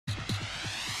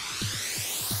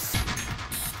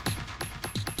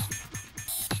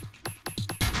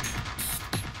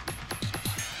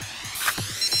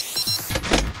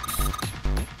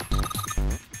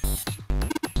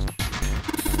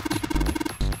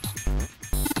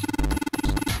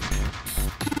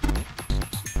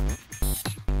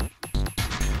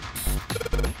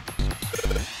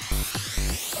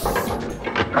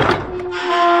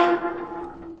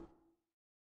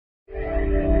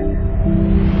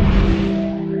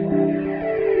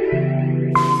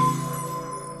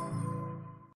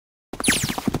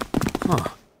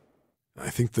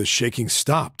think the shaking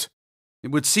stopped.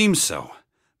 It would seem so,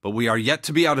 but we are yet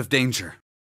to be out of danger.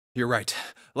 You're right.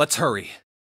 Let's hurry.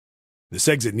 This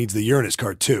exit needs the Uranus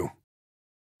card, too.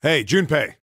 Hey,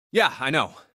 Junpei. Yeah, I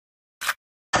know.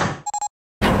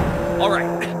 All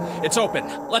right, it's open.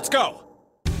 Let's go.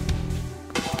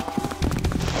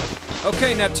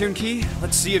 Okay, Neptune Key,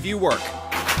 let's see if you work.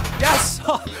 Yes!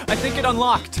 I think it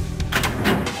unlocked.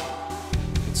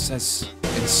 It says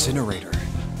incinerator.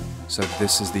 So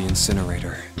this is the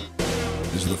incinerator.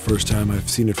 This is the first time I've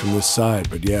seen it from this side,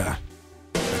 but yeah,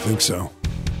 I think so.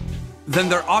 Then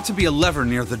there ought to be a lever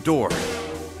near the door.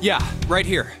 Yeah, right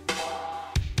here.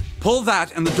 Pull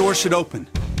that and the door should open.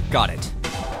 Got it.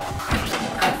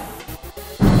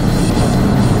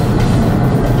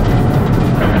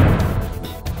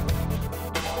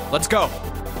 Let's go.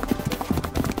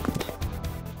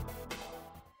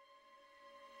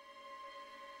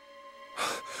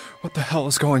 What the hell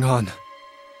is going on?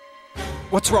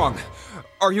 What's wrong?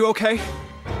 Are you okay?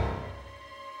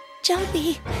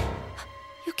 Junpei,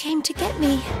 you came to get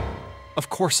me. Of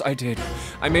course I did.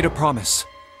 I made a promise.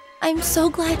 I'm so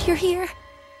glad you're here.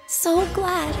 So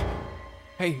glad.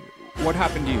 Hey, what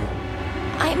happened to you?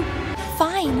 I'm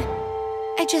fine.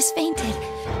 I just fainted.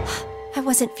 I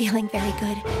wasn't feeling very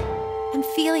good. I'm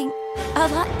feeling a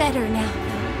lot better now,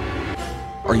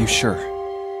 though. Are you sure?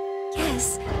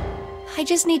 Yes. I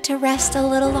just need to rest a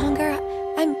little longer.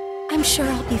 I'm sure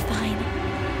I'll be fine.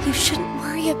 You shouldn't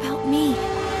worry about me.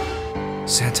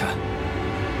 Santa.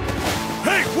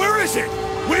 Hey, where is it?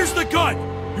 Where's the gun?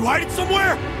 You hide it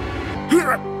somewhere?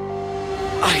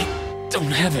 I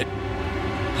don't have it.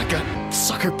 I got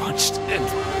sucker punched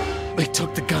and they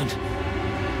took the gun.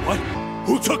 What?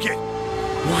 Who took it?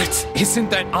 What? Isn't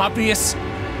that obvious?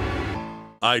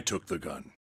 I took the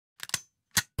gun.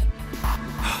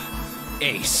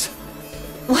 Ace.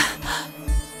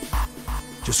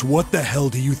 Just what the hell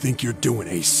do you think you're doing,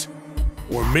 Ace?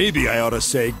 Or maybe I ought to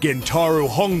say Gentaro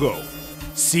Hongo,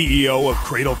 CEO of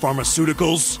Cradle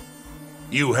Pharmaceuticals?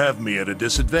 You have me at a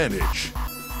disadvantage,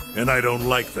 and I don't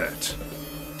like that.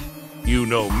 You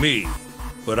know me,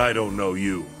 but I don't know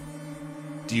you.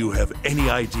 Do you have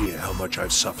any idea how much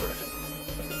I've suffered?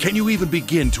 Can you even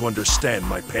begin to understand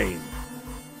my pain?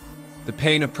 The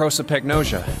pain of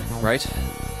prosopagnosia, right?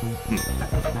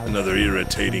 Another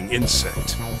irritating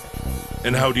insect.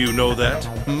 And how do you know that,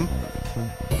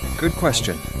 Good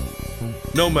question.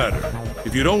 No matter.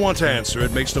 If you don't want to answer,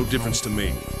 it makes no difference to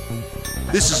me.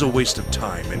 This is a waste of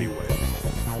time anyway.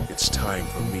 It's time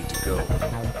for me to go.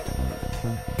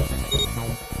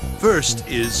 First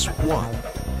is 1.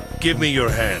 Give me your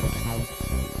hand.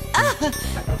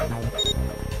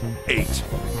 8.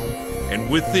 And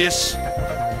with this,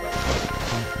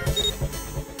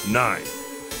 9.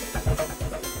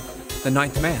 The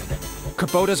ninth man.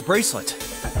 Kubota's bracelet.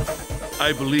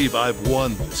 I believe I've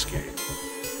won this game.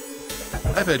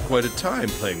 I've had quite a time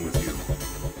playing with you.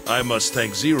 I must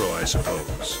thank Zero, I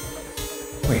suppose.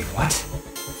 Wait, what?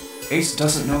 Ace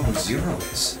doesn't know who Zero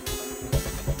is.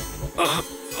 What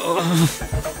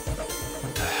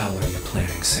the hell are you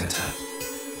planning, Santa?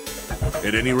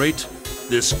 At any rate,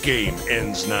 this game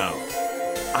ends now.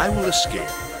 I will escape,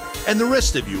 and the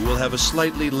rest of you will have a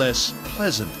slightly less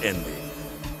pleasant ending.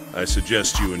 I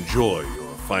suggest you enjoy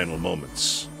your final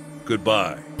moments.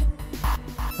 Goodbye.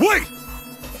 Wait!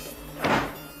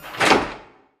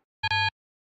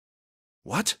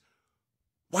 What?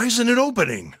 Why isn't it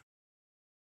opening?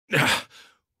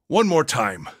 One more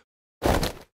time.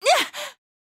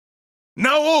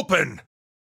 Now open!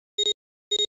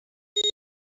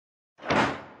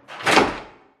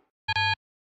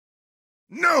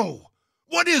 No!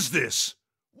 What is this?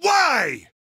 Why?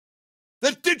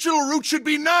 That digital route should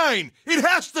be 9! It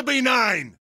has to be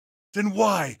 9! Then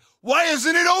why? Why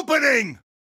isn't it opening?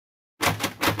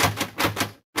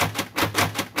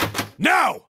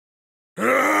 Now!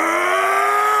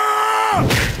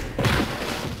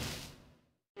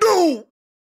 No!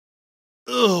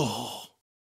 Ugh.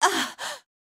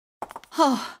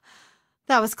 Oh,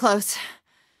 that was close.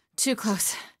 Too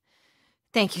close.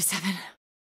 Thank you, Seven.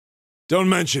 Don't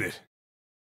mention it.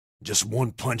 Just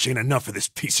one punch ain't enough for this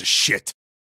piece of shit.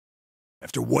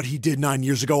 After what he did 9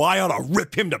 years ago, I ought to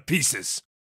rip him to pieces.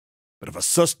 But if a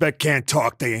suspect can't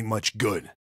talk, they ain't much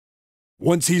good.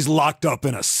 Once he's locked up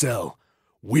in a cell,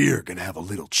 we're gonna have a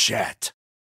little chat.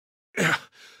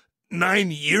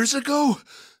 9 years ago?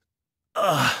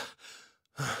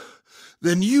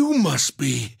 Then you must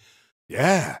be...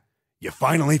 Yeah, you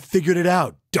finally figured it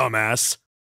out, dumbass.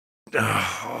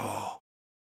 Oh.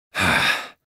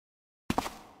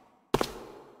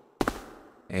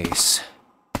 Ace,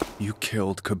 you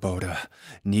killed Kubota,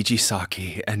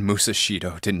 Nijisaki, and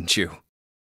Musashido, didn't you?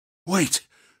 Wait,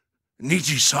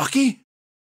 Nijisaki?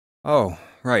 Oh,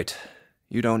 right.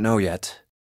 You don't know yet.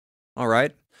 All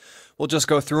right. We'll just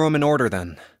go through them in order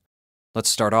then. Let's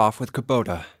start off with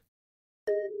Kubota.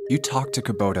 You talked to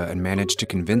Kubota and managed to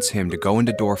convince him to go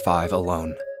into door 5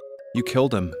 alone. You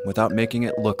killed him without making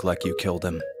it look like you killed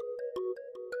him.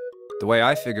 The way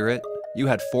I figure it, you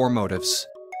had 4 motives.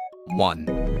 1.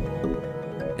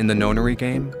 In the Nonary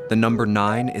game, the number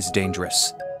 9 is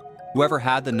dangerous. Whoever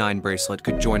had the 9 bracelet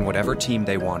could join whatever team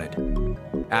they wanted.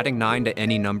 Adding 9 to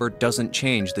any number doesn't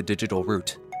change the digital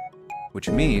route, which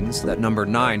means that number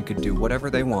 9 could do whatever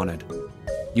they wanted.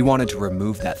 You wanted to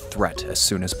remove that threat as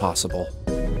soon as possible.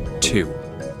 2.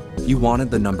 You wanted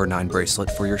the number 9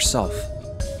 bracelet for yourself,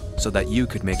 so that you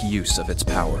could make use of its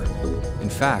power. In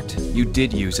fact, you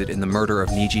did use it in the murder of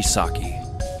Nijisaki.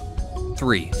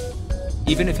 3.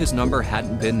 Even if his number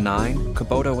hadn't been 9,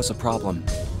 Kubota was a problem.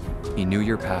 He knew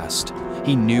your past.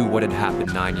 He knew what had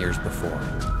happened 9 years before.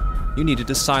 You needed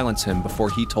to silence him before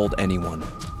he told anyone.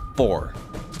 4.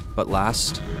 But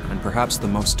last, and perhaps the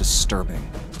most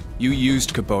disturbing, you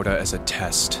used Kubota as a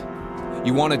test.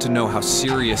 You wanted to know how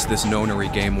serious this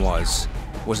Nonary game was.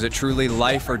 Was it truly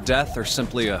life or death, or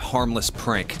simply a harmless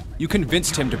prank? You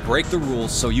convinced him to break the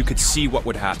rules so you could see what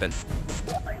would happen.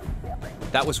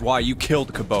 That was why you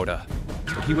killed Kubota,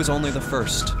 but he was only the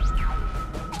first.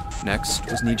 Next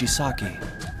was Nijisaki.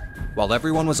 While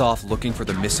everyone was off looking for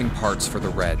the missing parts for the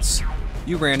Reds,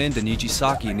 you ran into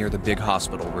Nijisaki near the big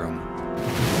hospital room.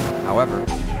 However,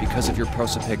 because of your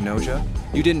prosopagnosia,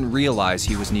 you didn't realize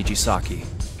he was Nijisaki.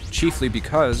 Chiefly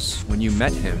because, when you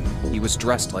met him, he was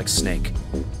dressed like Snake.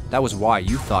 That was why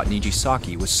you thought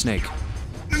Nijisaki was Snake.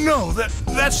 No,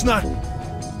 that's not...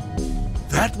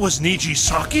 That was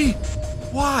Nijisaki?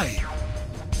 Why?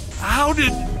 How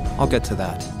did... I'll get to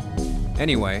that.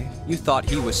 Anyway, you thought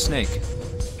he was Snake.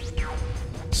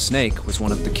 Snake was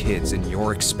one of the kids in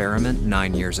your experiment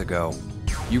 9 years ago.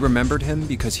 You remembered him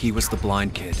because he was the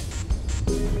blind kid.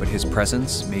 But his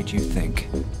presence made you think.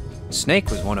 Snake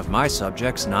was one of my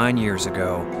subjects 9 years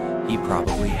ago. He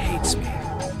probably hates me.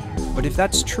 But if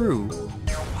that's true,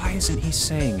 why isn't he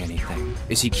saying anything?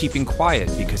 Is he keeping quiet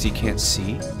because he can't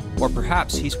see? Or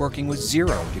perhaps he's working with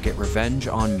Zero to get revenge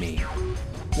on me.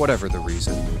 Whatever the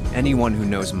reason, anyone who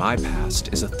knows my past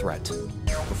is a threat.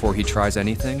 Before he tries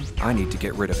anything, I need to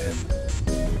get rid of him.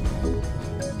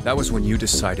 That was when you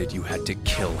decided you had to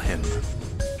kill him.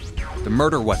 The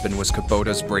murder weapon was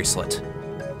Kubota's bracelet.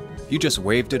 You just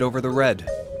waved it over the red.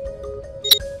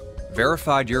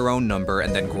 Verified your own number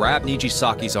and then grabbed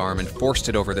Nijisaki's arm and forced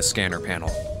it over the scanner panel.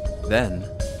 Then,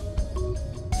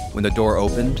 when the door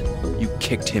opened, you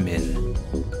kicked him in.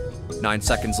 9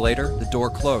 seconds later, the door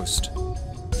closed.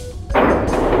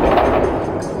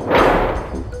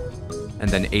 And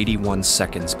then 81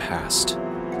 seconds passed.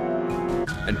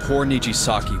 And poor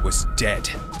Nijisaki was dead.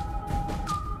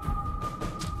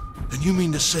 Then you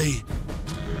mean to say...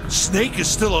 Snake is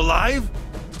still alive?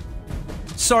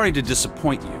 Sorry to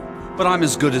disappoint you, but I'm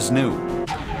as good as new.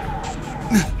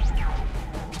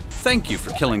 Thank you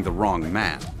for killing the wrong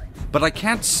man, but I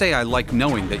can't say I like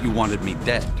knowing that you wanted me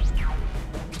dead.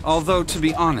 Although, to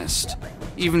be honest,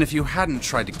 even if you hadn't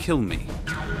tried to kill me,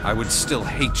 I would still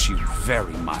hate you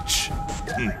very much.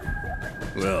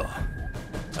 Well,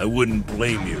 I wouldn't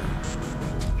blame you.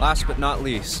 Last but not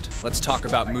least, let's talk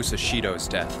about Musashido's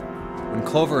death. When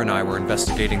Clover and I were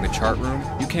investigating the chart room,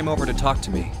 you came over to talk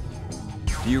to me.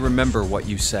 Do you remember what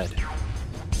you said?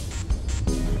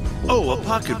 Oh, a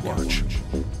pocket watch.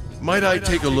 Might I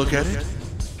take a look at it?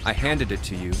 I handed it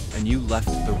to you, and you left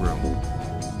the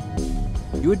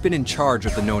room. You had been in charge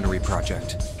of the Nonary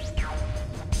project.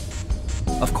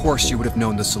 Of course you would have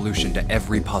known the solution to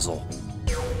every puzzle.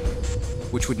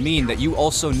 Which would mean that you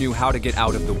also knew how to get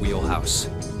out of the wheelhouse.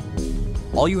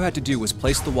 All you had to do was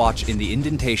place the watch in the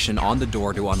indentation on the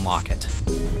door to unlock it.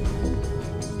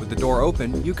 With the door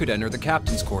open, you could enter the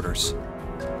captain's quarters.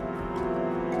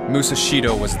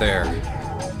 Musashido was there.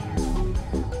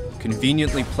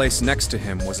 Conveniently placed next to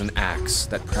him was an axe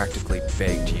that practically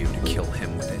begged you to kill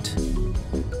him with it.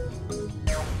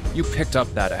 You picked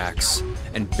up that axe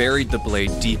and buried the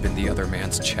blade deep in the other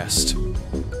man's chest.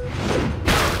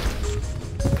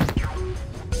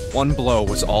 One blow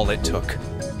was all it took.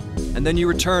 And then you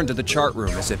returned to the chart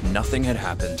room as if nothing had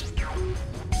happened.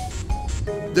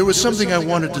 There was something I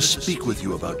wanted to speak with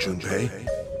you about, Junpei.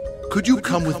 Could you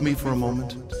come with me for a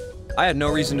moment? I had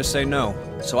no reason to say no,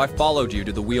 so I followed you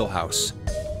to the wheelhouse.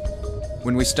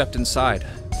 When we stepped inside,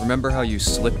 remember how you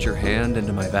slipped your hand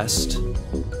into my vest?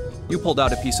 You pulled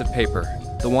out a piece of paper,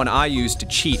 the one I used to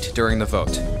cheat during the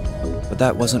vote. But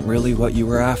that wasn't really what you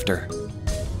were after.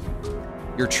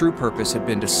 Your true purpose had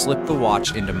been to slip the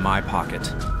watch into my pocket.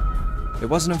 It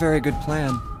wasn't a very good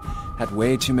plan. Had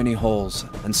way too many holes,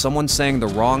 and someone saying the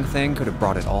wrong thing could have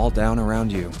brought it all down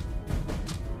around you.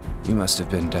 You must have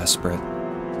been desperate.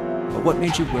 But what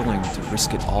made you willing to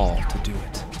risk it all to do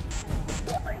it?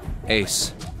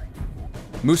 Ace.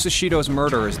 Musashido's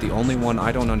murder is the only one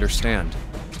I don't understand.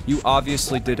 You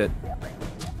obviously did it.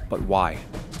 But why?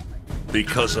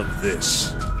 Because of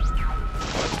this.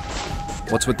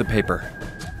 What's with the paper?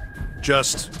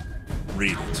 Just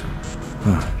read it.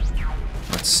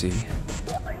 Let's see.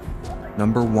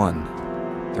 Number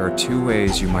 1. There are 2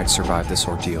 ways you might survive this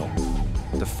ordeal.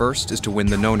 The first is to win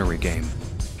the Nonary Game.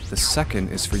 The second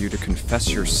is for you to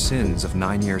confess your sins of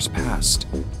 9 years past.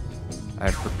 I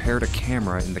have prepared a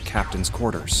camera in the captain's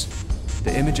quarters.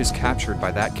 The images captured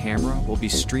by that camera will be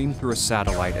streamed through a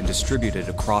satellite and distributed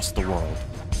across the world.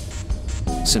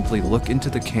 Simply look into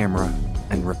the camera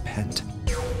and repent.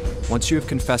 Once you have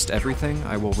confessed everything,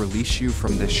 I will release you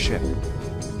from this ship.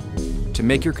 To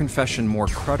make your confession more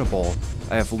credible,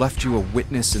 I have left you a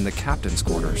witness in the captain's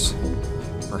quarters.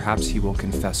 Perhaps he will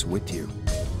confess with you.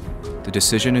 The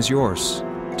decision is yours.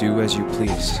 Do as you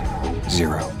please.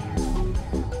 Zero.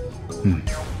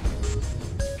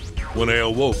 When I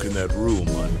awoke in that room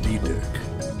on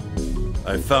D-Deck,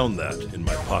 I found that in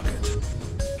my pocket.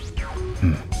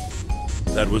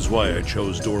 That was why I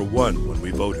chose door 1 when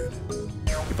we voted.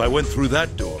 If I went through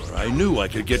that door, I knew I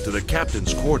could get to the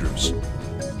captain's quarters.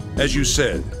 As you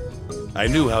said, I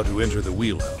knew how to enter the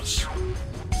wheelhouse.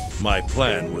 My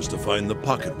plan was to find the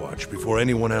pocket watch before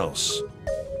anyone else.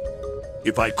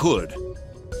 If I could,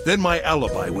 then my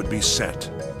alibi would be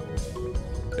set.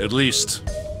 At least,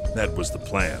 that was the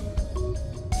plan.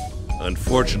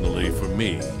 Unfortunately for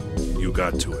me, you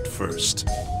got to it first.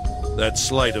 That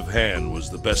sleight of hand was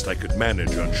the best I could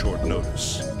manage on short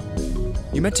notice.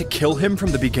 You meant to kill him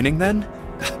from the beginning, then?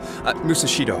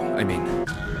 Musashido, I mean.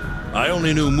 I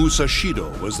only knew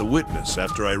Musashido was the witness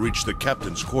after I reached the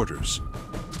captain's quarters.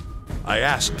 I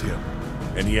asked him,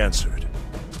 and he answered.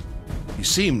 He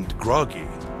seemed groggy.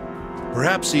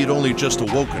 Perhaps he had only just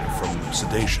awoken from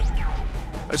sedation.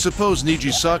 I suppose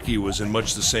Nijisaki was in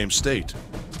much the same state.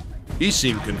 He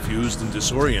seemed confused and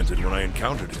disoriented when I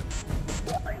encountered him.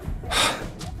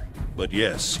 But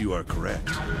yes, you are correct.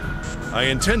 I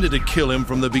intended to kill him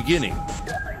from the beginning,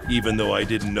 even though I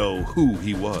didn't know who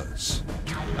he was.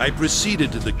 I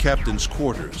proceeded to the captain's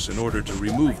quarters in order to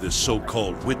remove this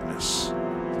so-called witness.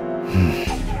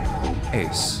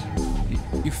 Ace,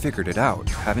 you figured it out,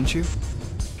 haven't you?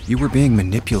 You were being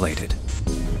manipulated.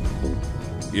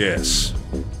 Yes,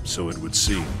 so it would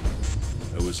seem.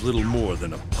 I was little more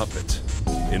than a puppet,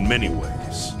 in many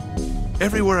ways.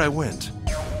 Everywhere I went,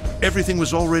 everything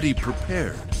was already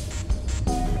prepared.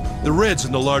 The Reds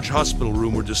in the large hospital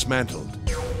room were dismantled.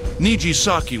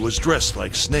 Nijisaki was dressed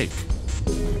like Snake.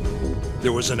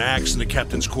 There was an axe in the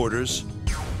captain's quarters.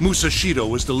 Musashido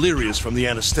was delirious from the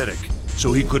anesthetic,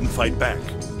 so he couldn't fight back.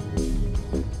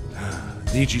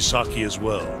 Nijisaki as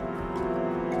well.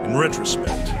 In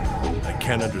retrospect, I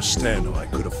can't understand how I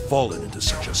could have fallen into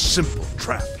such a simple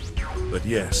trap. But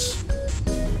yes,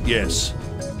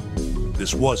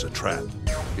 this was a trap.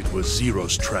 It was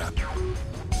Zero's trap.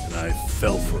 And I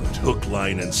fell for it, hook,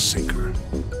 line, and sinker.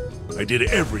 I did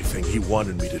everything he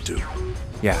wanted me to do.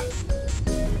 Yeah.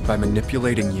 By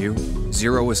manipulating you,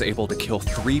 Zero was able to kill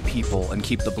 3 people and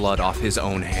keep the blood off his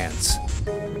own hands.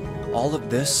 All of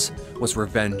this was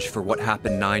revenge for what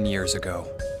happened 9 years ago.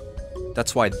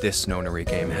 That's why this Nonary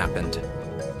game happened.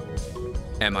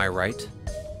 Am I right,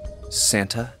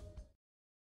 Santa?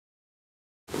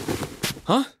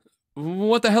 Huh?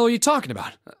 What the hell are you talking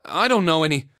about? I don't know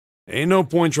any... Ain't no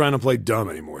point trying to play dumb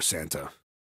anymore, Santa.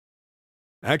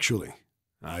 Actually,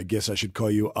 I guess I should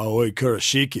call you Aoi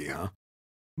Kurashiki, huh?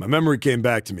 My memory came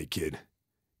back to me, kid.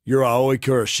 You're Aoi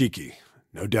Kurashiki,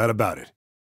 no doubt about it.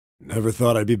 Never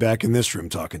thought I'd be back in this room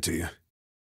talking to you.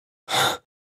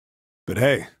 But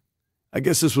hey, I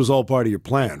guess this was all part of your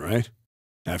plan, right?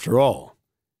 After all,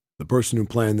 the person who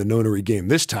planned the Nonary game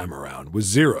this time around was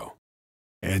Zero.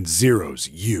 And Zero's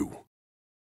you.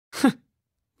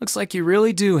 Looks like you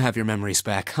really do have your memories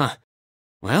back, huh?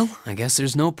 Well, I guess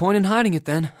there's no point in hiding it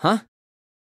then, huh?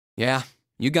 Yeah,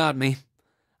 you got me.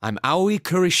 I'm Aoi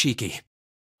Kurashiki.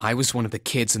 I was one of the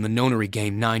kids in the Nonary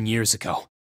game 9 years ago.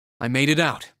 I made it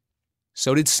out.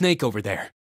 So did Snake over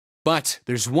there. But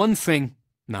there's one thing...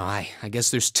 No, I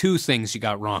guess there's 2 things you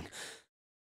got wrong.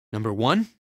 Number 1,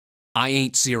 I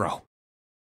ain't Zero.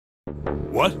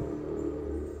 What?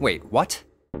 Wait, what?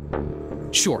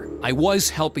 Sure, I was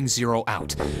helping Zero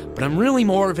out, but I'm really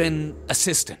more of an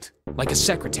assistant, like a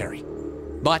secretary.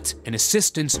 But an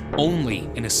assistant's only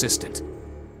an assistant.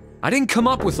 I didn't come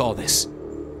up with all this.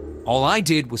 All I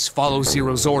did was follow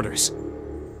Zero's orders.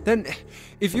 Then,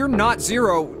 if you're not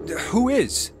Zero, who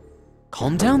is?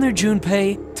 Calm down there,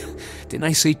 Junpei. Didn't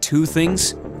I say 2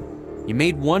 things? You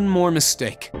made one more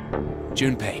mistake.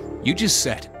 Junpei, you just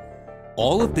said,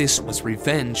 all of this was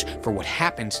revenge for what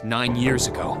happened 9 years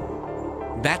ago.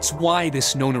 That's why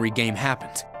this Nonary game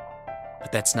happened.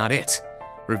 But that's not it.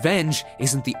 Revenge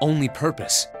isn't the only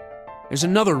purpose. There's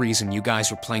another reason you guys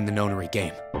were playing the Nonary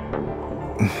game.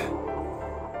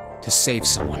 To save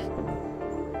someone.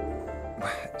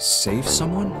 Save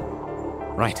someone?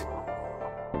 Right.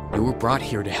 You were brought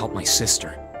here to help my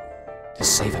sister. To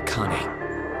save Akane.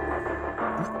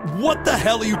 What the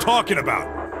hell are you talking about?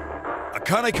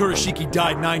 Akane Kurashiki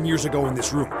died 9 years ago in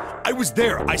this room. I was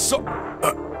there. I saw...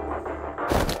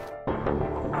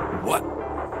 What?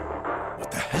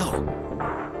 What the hell?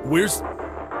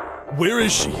 Where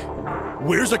is she?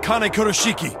 Where's Akane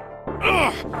Kurashiki?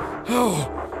 Ugh! Oh,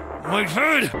 my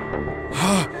head!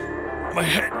 My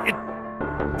head, it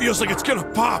feels like it's gonna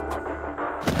pop.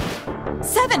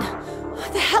 7!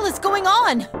 What the hell is going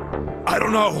on? I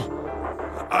don't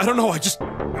know, I just...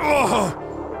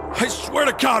 Oh! I swear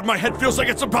to God, my head feels like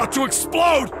it's about to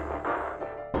explode!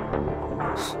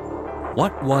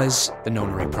 What was the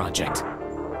Nonary Project?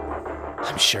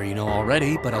 I'm sure you know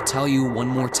already, but I'll tell you one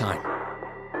more time.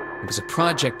 It was a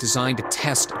project designed to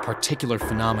test a particular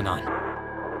phenomenon.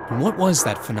 And what was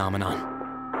that phenomenon?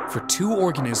 For 2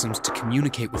 organisms to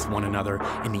communicate with one another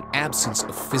in the absence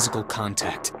of physical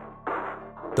contact.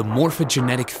 The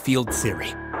morphogenetic field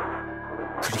theory.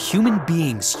 Could human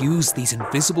beings use these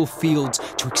invisible fields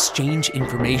to exchange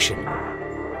information?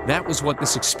 That was what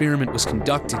this experiment was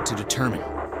conducted to determine.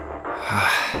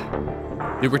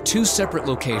 There were 2 separate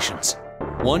locations.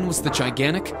 One was the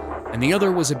Gigantic, and the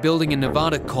other was a building in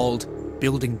Nevada called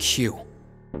Building Q.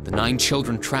 The 9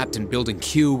 children trapped in Building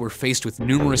Q were faced with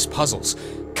numerous puzzles,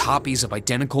 copies of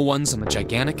identical ones on the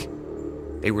Gigantic.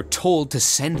 They were told to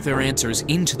send their answers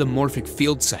into the morphic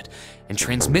field set and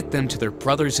transmit them to their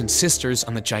brothers and sisters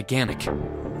on the Gigantic.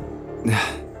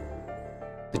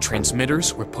 The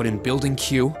transmitters were put in Building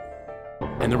Q,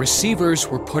 and the receivers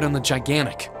were put on the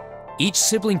Gigantic. Each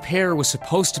sibling pair was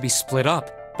supposed to be split up,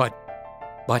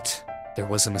 but there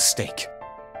was a mistake.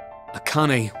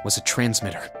 Akane was a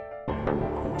transmitter.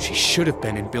 She should have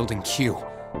been in Building Q.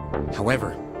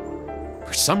 However,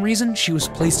 for some reason, she was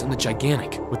placed on the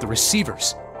Gigantic with the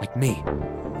receivers, like me.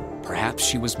 Perhaps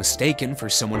she was mistaken for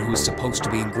someone who was supposed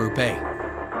to be in Group A.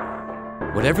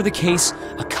 Whatever the case,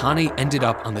 Akane ended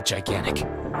up on the Gigantic.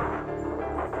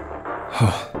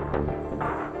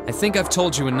 I think I've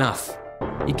told you enough.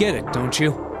 You get it, don't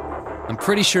you? I'm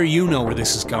pretty sure you know where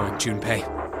this is going, Junpei.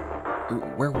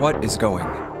 Where what is going?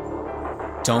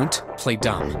 Don't play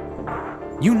dumb.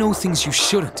 You know things you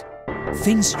shouldn't.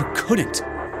 Things you couldn't.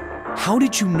 How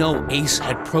did you know Ace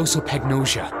had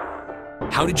prosopagnosia?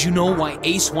 How did you know why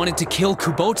Ace wanted to kill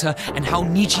Kubota and how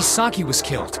Nijisaki was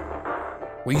killed?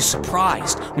 Were you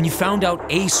surprised when you found out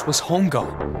Ace was Hongo?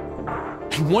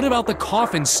 And what about the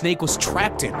coffin Snake was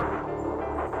trapped in?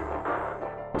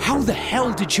 How the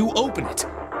hell did you open it?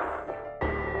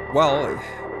 Well,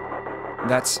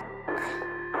 that's...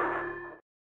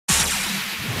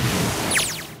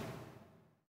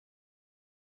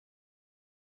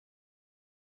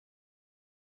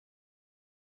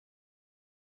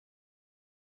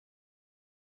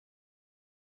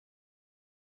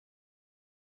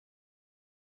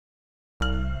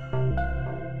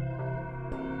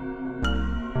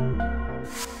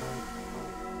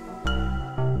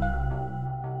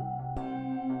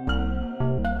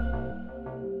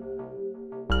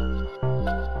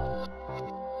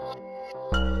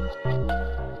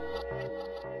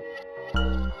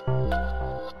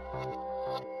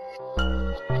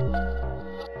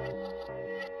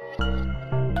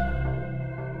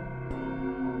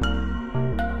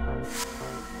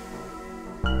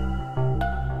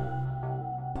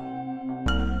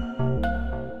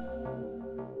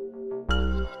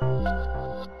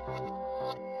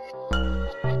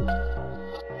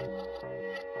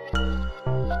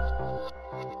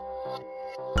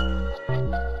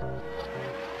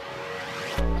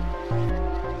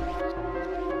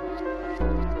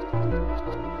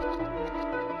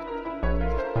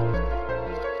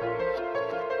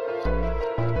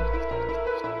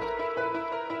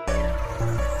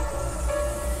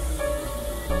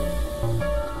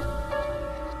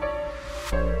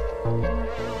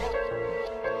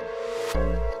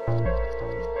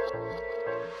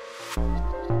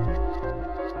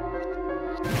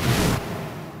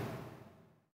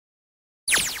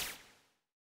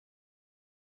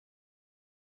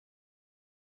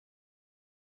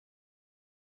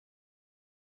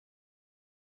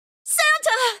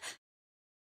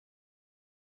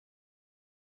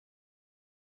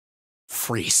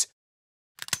 freeze.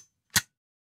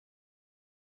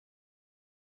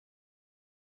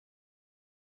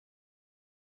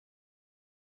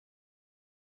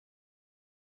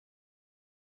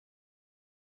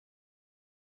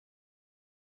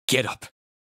 Get up.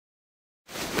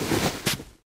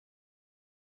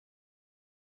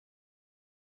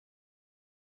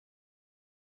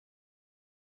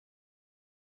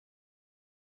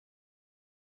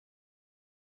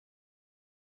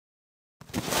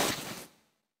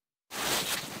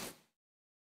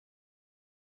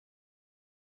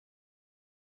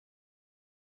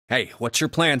 Hey, what's your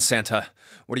plan, Santa?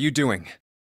 What are you doing?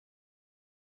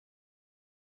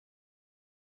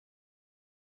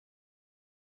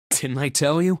 Didn't I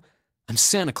tell you? I'm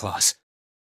Santa Claus.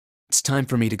 It's time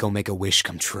for me to go make a wish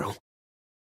come true.